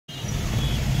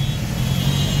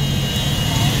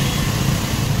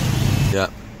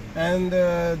and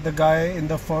the guy in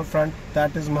the front,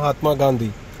 that is Mahatma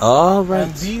Gandhi. Oh, right.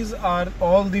 And these are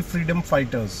all the freedom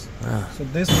fighters. So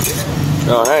this.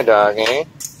 Oh, hey, doggy.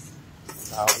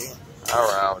 Doggy.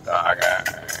 Hello, doggy.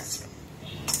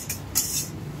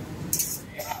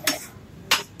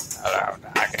 Hello,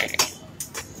 doggy.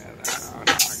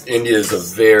 India is a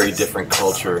very different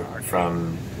culture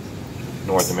from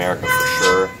North America for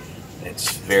sure.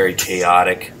 It's very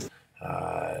chaotic.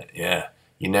 Yeah,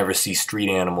 you never see street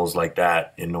animals like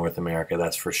that in North America,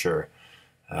 that's for sure.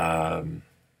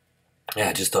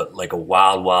 Yeah, just like a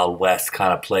wild, wild west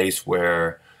kind of place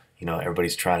where, you know,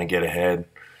 everybody's trying to get ahead.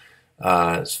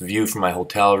 This view from my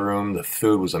hotel room. The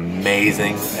food was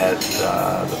amazing at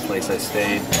the place I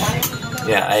stayed.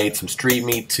 Yeah, I ate some street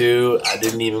meat too. I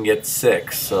didn't even get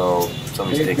sick, so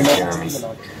somebody's taking care of me.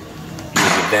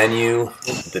 Here's the venue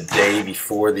the day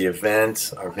before the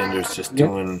event. Our vendor's just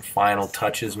doing final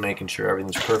touches, making sure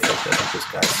everything's perfect. I think this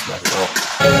guy's slept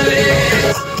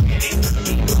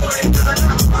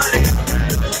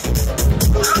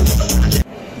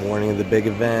well. Morning of the big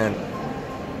event.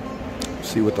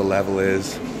 See what the level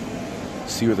is.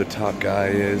 See where the top guy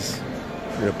is.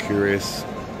 Real curious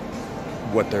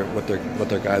what their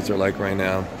guys are like right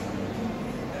now.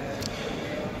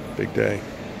 Big day.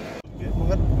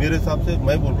 मगर मेरे हिसाब से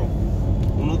मैं बोल रहा हूँ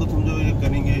उन्होंने तो समझो ये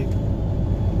करेंगे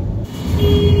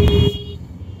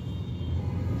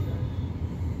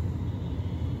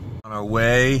On our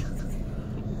way,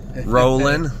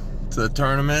 rolling to the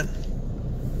tournament.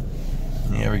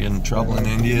 You ever get in trouble in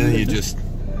India, you just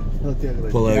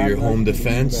pull out your home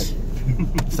defense.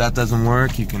 If that doesn't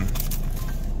work, you can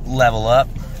level up.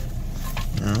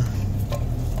 You know,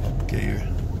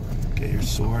 get your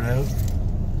sword out.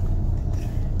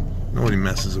 Nobody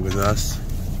messes with us.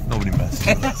 Nobody messes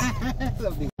with us.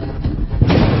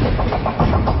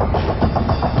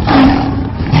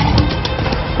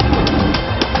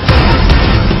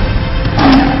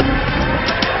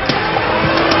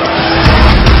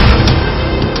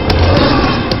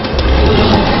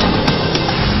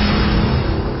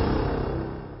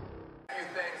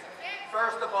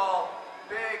 First of all,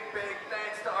 big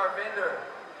thanks to our vendor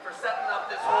for setting up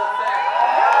this whole thing.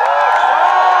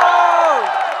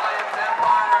 Lions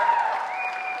Empire.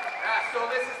 So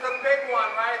this is the big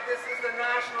one, right? This is the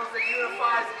nationals that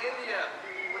unifies India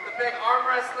with the big arm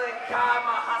wrestling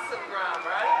Mahasangam,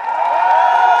 right?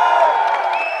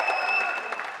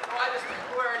 So I just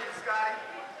where are you, Sky?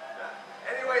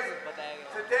 Anyways,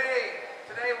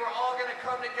 today we're all gonna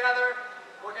come together.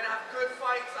 We're going to have good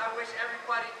fights. I wish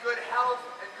everybody good health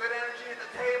and good energy at the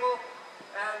table.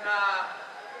 And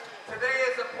today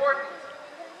is important.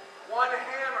 One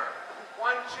hammer,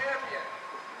 one champion,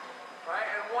 right?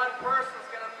 And one person is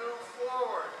going to move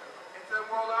forward into the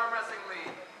World Arm Wrestling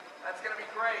League. That's going to be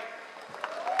great.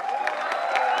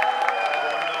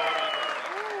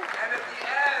 And at the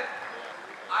end,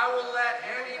 I will let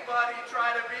anybody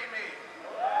try to beat me.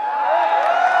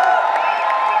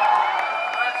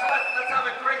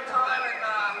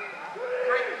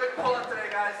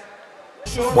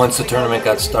 Once the tournament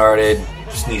got started,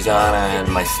 Sneezana and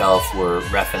myself were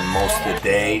reffing most of the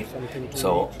day,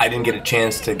 so I didn't get a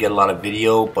chance to get a lot of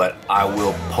video, but I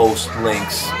will post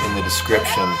links in the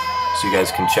description so you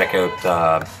guys can check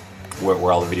out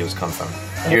where all the videos come from.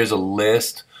 Here's a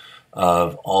list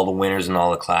of all the winners in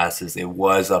all the classes. It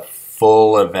was a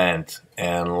full event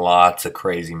and lots of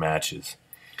crazy matches,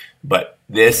 but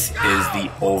this is the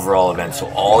overall event, so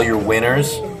all your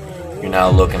winners, you're now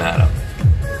looking at them.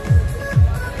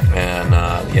 And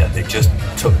yeah, they just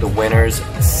took the winners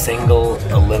single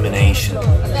elimination.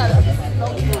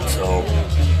 So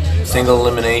single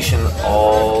elimination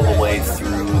all the way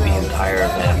through the entire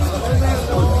event.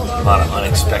 A lot of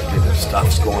unexpected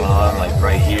stuff's going on, like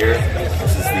right here.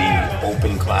 This is the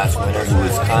open class winner who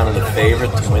was kind of the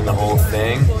favorite to win the whole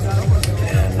thing.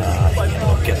 And he ended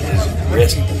up getting his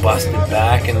wrist busted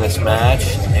back in this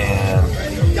match and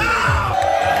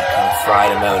kind of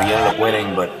fried him out. He ended up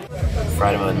winning, but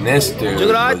fried him on this dude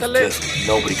was just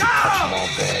nobody could touch him all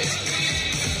day.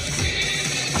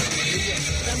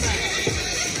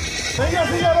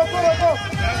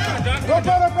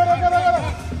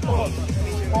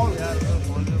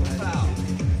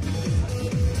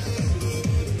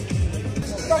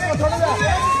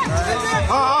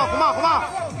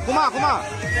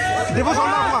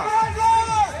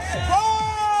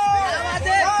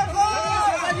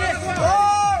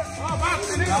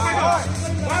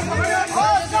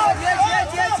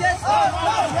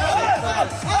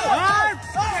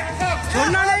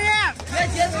 छोड़ना नहीं है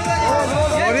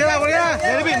बढ़िया बढ़िया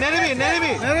नेरी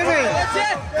भी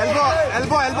elbow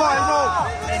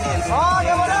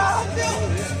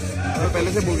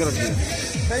पहले से बोल के रख दिया।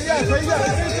 सही है बस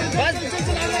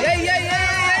ये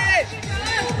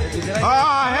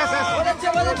हाँ है sir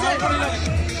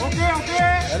okay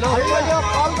hello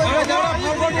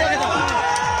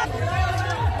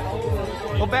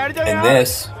And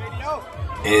this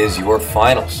is your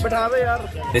finals.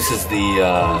 This is these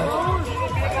are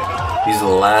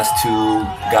the last two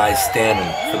guys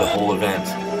standing for the whole event.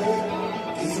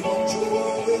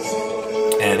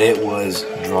 And it was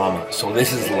drama. So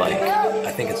this is like,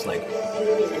 I think it's like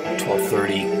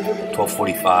 12:30,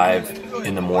 12:45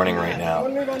 in the morning right now.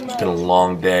 It's been a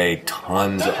long day,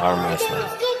 tons of arm wrestling.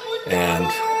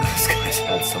 And these guys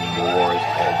had some wars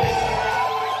all day long.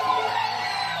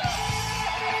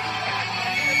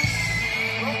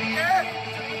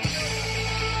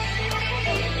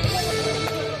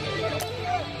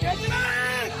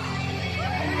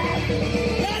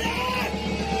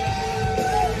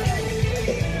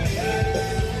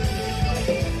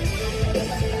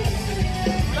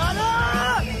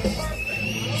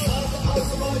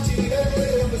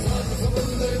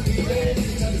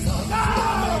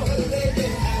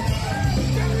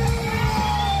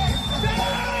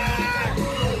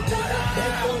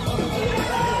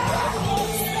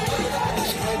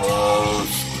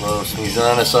 Close.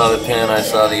 Mizana saw the pin, I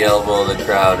saw the elbow. The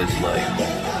crowd is like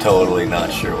totally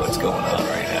not sure what's going on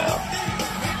right now.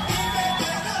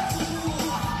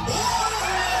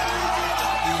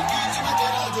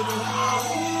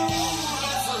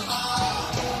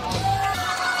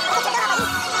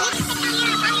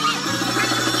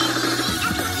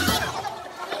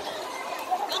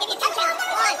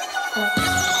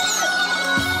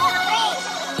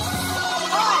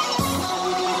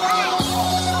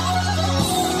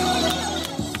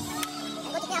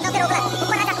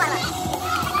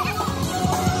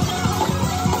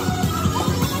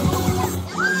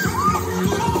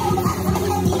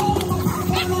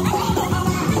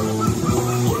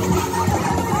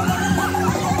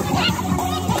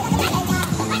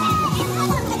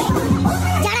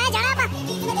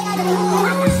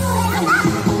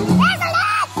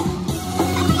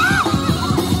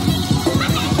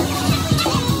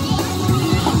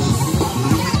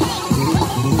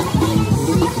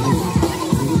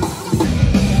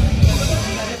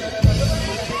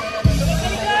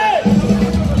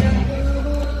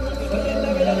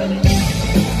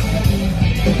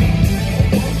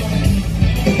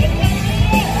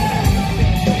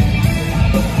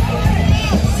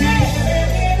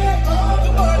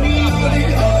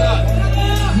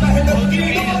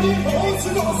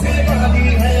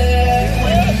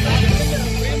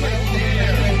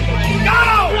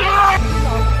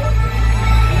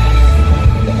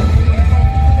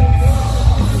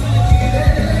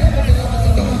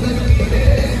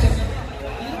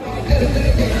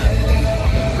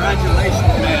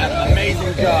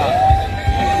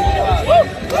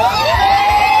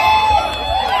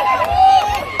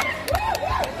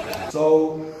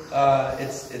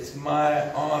 It's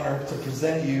my honor to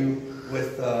present you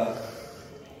with a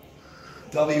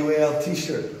WAL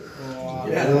t-shirt. Wow.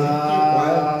 Yeah.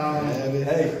 Wow.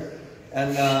 Hey,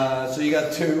 and so you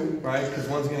got two, right? Because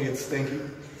one's gonna get stinky.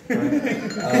 Right?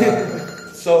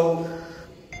 So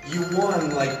you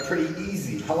won like pretty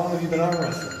easy. How long have you been arm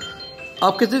wrestling?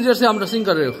 आप कितने देर से arm wrestling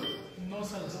कर रहे हो? 9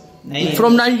 साल.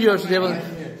 From 9 years, Devon. 9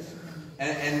 years.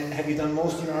 And have you done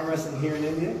most of your arm wrestling here in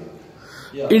India?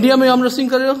 Yeah. India में arm wrestling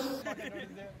कर रहे हो?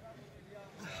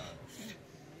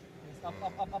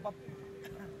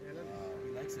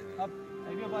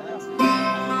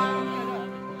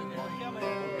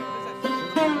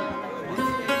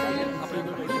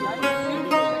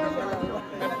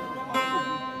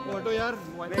 यार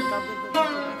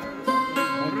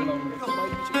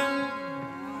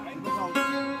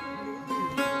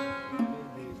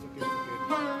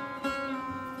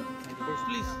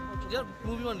Please, yeah,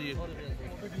 moving on.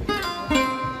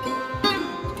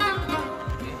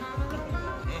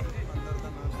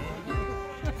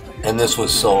 And this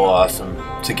was so awesome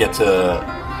to get to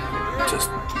just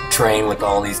train with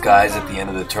all these guys at the end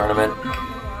of the tournament.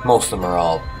 Most of them are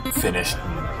all finished,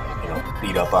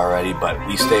 beat up already, but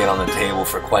we stayed on the table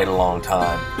for quite a long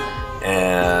time.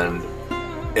 And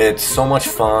it's so much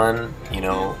fun,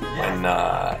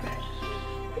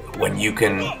 when you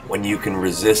can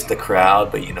resist the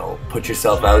crowd, but put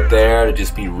yourself out there to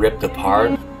just be ripped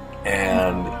apart.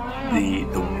 And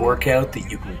the workout that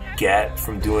you can get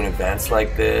from doing events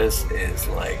like this is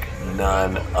like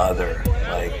none other.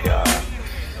 Like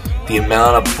the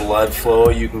amount of blood flow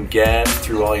you can get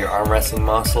through all your arm wrestling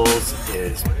muscles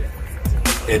is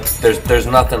there's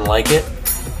nothing like it.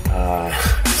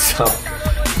 So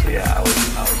yeah, I was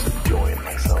enjoying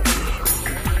myself.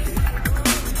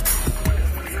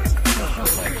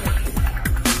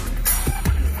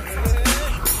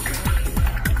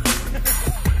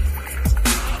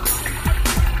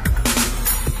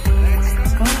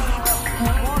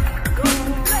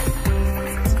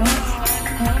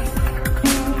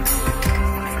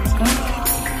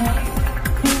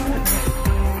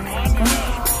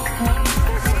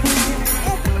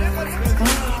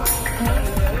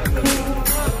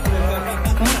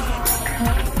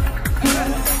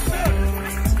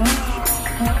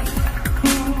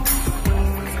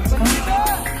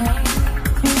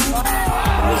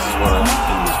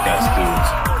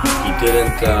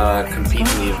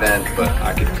 event, but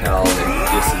I could tell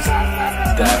that this is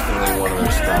definitely one of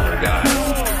their stronger guys.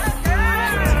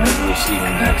 So maybe we'll see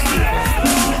him next year.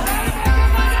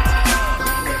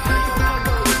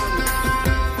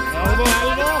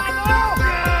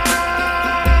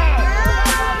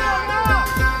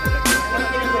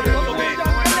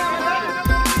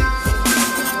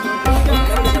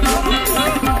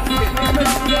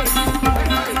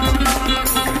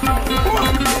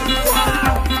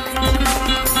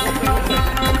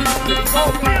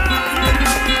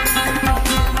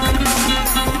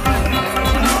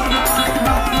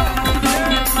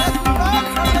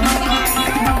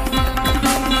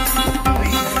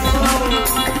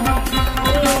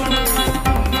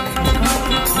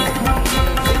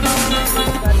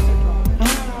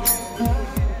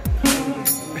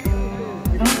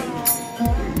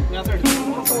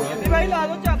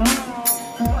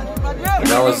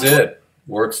 That was it.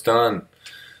 Work's done.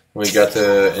 We got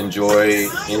to enjoy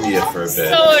India for a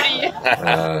bit.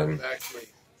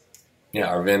 Yeah,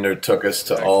 our vendor took us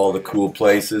to all the cool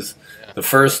places. The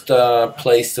first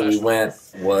place that we went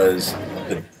was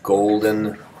the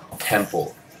Golden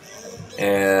Temple.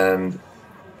 And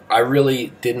I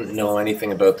really didn't know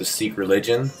anything about the Sikh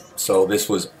religion, so this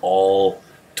was all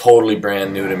totally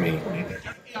brand new to me.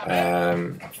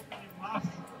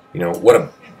 You know, what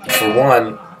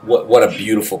a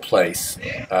beautiful place.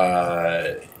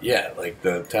 Yeah, like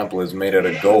the temple is made out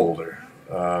of gold.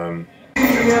 Yeah,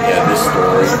 this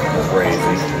story is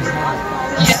crazy.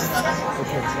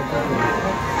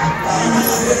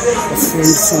 A failed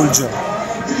soldier.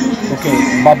 Okay,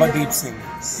 Baba Deep Singh.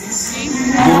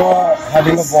 They were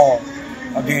having a war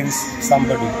against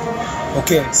somebody.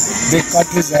 Okay, they cut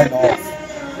his head off.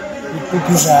 He took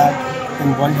his head in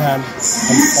one hand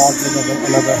and fought with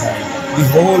another hand. The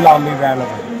whole army ran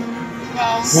away.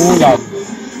 Whole army.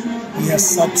 He has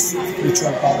such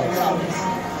spiritual power.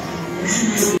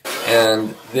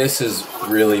 And this is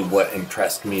really what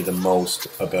impressed me the most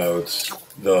about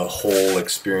the whole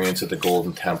experience at the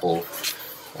Golden Temple.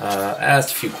 I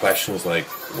asked a few questions like,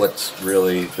 what's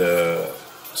really the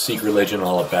Sikh religion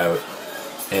all about?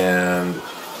 And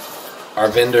our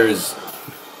vendor's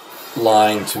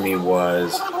line to me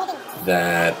was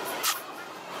that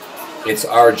it's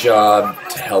our job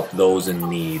to help those in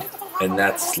need. And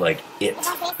that's like it.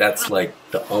 That's like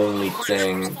the only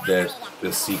thing that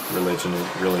the Sikh religion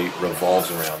really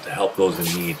revolves around, to help those in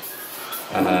need.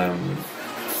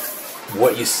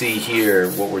 What you see here,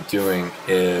 what we're doing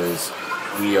is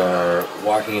we are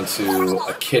walking into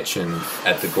a kitchen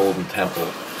at the Golden Temple.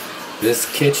 This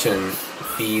kitchen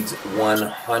feeds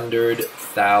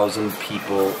 100,000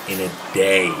 people in a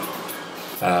day,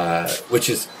 which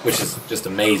is just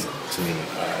amazing to me.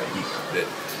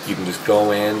 You can just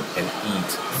go in and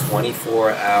eat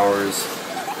 24 hours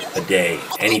a day,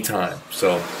 anytime.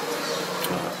 So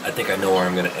I think I know where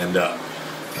I'm going to end up.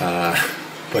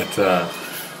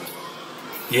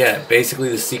 Yeah, basically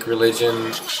the Sikh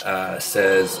religion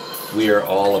says we are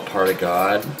all a part of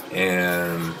God,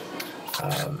 and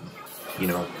you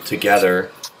know,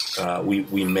 together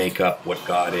we make up what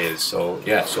God is. So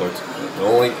yeah, so it's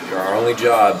our only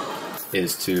job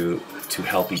is to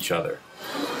help each other.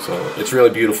 So it's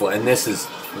really beautiful, and this is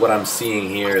what I'm seeing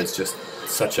here is just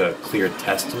such a clear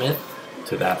testament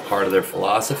to that part of their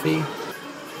philosophy.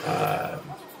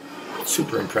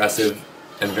 Super impressive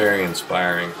and very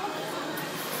inspiring.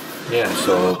 Yeah,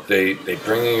 so they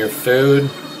bring in your food,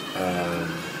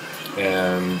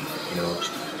 and you know,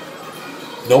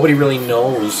 nobody really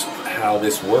knows how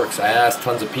this works. I asked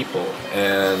tons of people,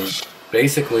 and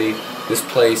basically this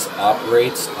place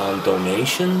operates on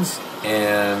donations,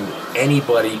 and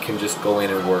anybody can just go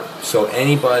in and work. So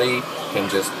anybody can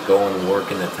just go and work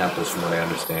in the temples, from what I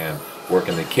understand. Work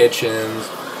in the kitchens,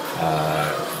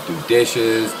 do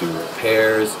dishes, do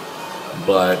repairs,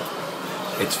 but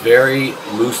it's very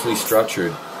loosely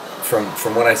structured from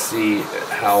what I see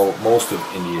how most of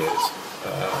India is.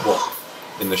 Well,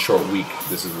 in the short week,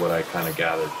 this is what I kind of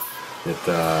gathered.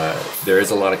 That there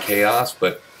is a lot of chaos,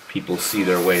 but people see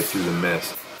their way through the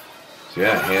mist. So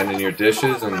yeah, hand in your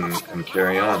dishes and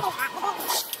carry on.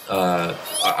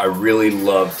 I really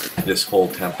loved this whole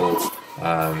temple.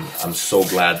 I'm so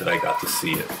glad that I got to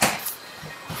see it.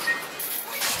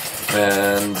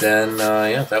 And then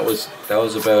yeah, that was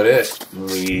about it.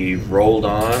 We rolled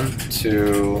on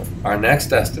to our next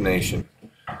destination.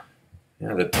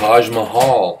 Yeah, the Taj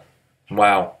Mahal.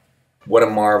 Wow, what a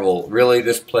marvel! Really,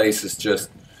 this place is just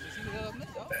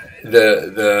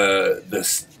the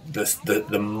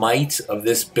might of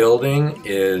this building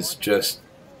is just,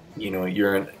 you know,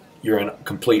 you're in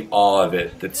complete awe of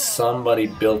it. That somebody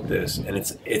built this, and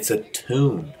it's a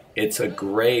tomb, it's a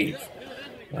grave.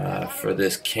 for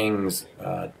this king's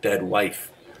dead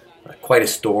wife. Quite a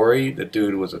story. The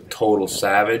dude was a total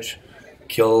savage.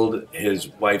 Killed his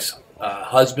wife's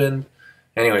husband.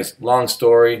 Anyways, long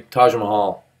story. Taj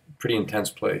Mahal, pretty intense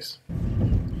place.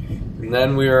 And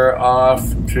then we are off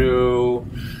to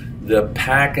the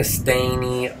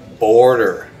Pakistani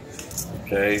border.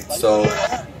 Okay, so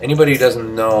anybody who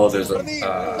doesn't know, there's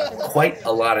quite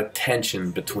a lot of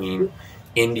tension between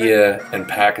India and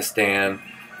Pakistan.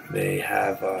 They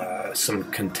have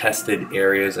some contested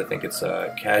areas. I think it's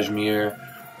Kashmir,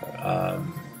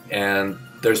 and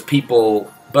there's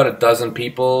people, about a dozen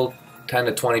people, 10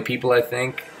 to 20 people, I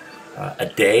think, a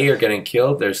day are getting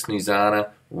killed. There's Snezana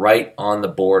right on the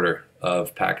border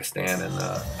of Pakistan and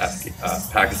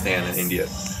Pakistan and India.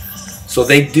 So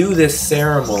they do this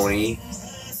ceremony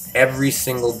every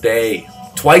single day,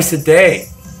 twice a day,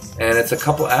 and it's a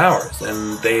couple hours,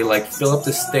 and they like fill up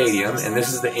the stadium, and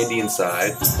this is the Indian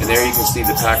side, and there you can see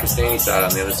the Pakistani side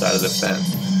on the other side of the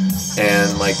fence,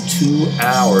 and like 2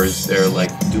 hours they're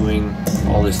like doing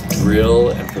all this drill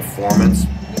and performance.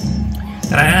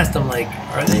 And I asked them, like,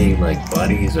 are they like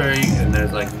buddies, or are you? And they're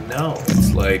like, no,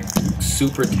 it's like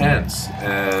super tense.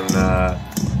 And I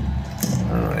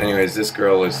don't know. Anyways, this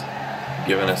girl was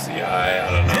giving us the eye.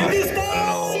 I don't know if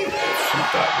she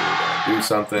thought we were gonna do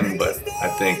something, but I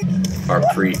think our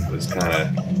Preet was kind of,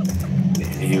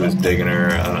 he was digging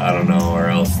her. I don't know, or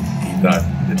else he thought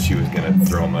that she was gonna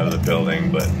throw him out of the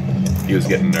building, but he was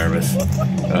getting nervous.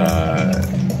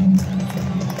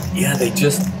 Yeah, they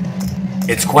just.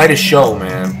 It's quite a show,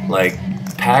 man. Like,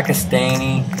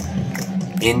 Pakistani,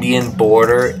 Indian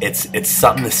border, it's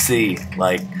something to see.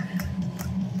 Like,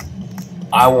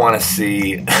 I want to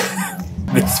see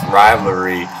this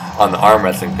rivalry on the arm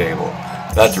wrestling table.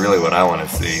 That's really what I want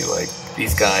to see. Like,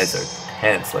 these guys are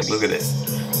tense. Like, look at this.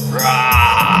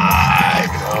 Right!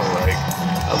 You know, like,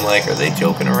 I'm like, are they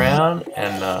joking around?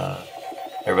 And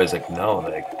everybody's like, no,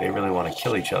 like, they really want to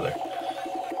kill each other.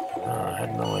 I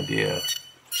had no idea.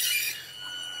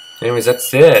 Anyways,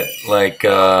 that's it. Like,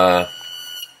 it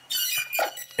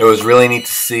was really neat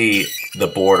to see the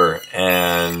border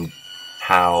and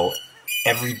how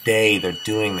every day they're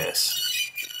doing this,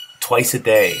 twice a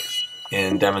day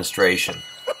in demonstration.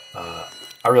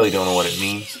 I really don't know what it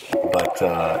means, but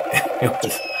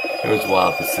it was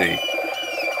wild to see.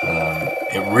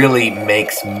 It really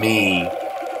makes me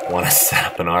want to set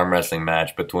up an arm wrestling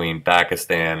match between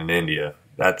Pakistan and India.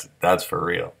 That's for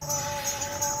real.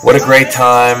 What a great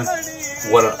time.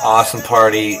 What an awesome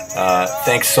party.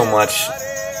 Thanks so much,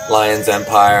 Lions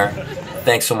Empire.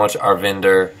 Thanks so much,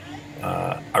 Arvinder.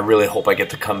 I really hope I get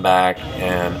to come back,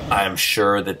 and I'm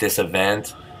sure that this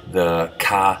event, the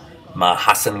Ka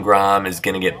Mahasangram, is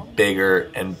going to get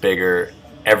bigger and bigger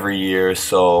every year.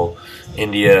 So,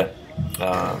 India,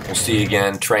 we'll see you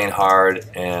again. Train hard,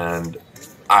 and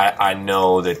I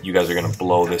know that you guys are going to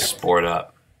blow this sport up.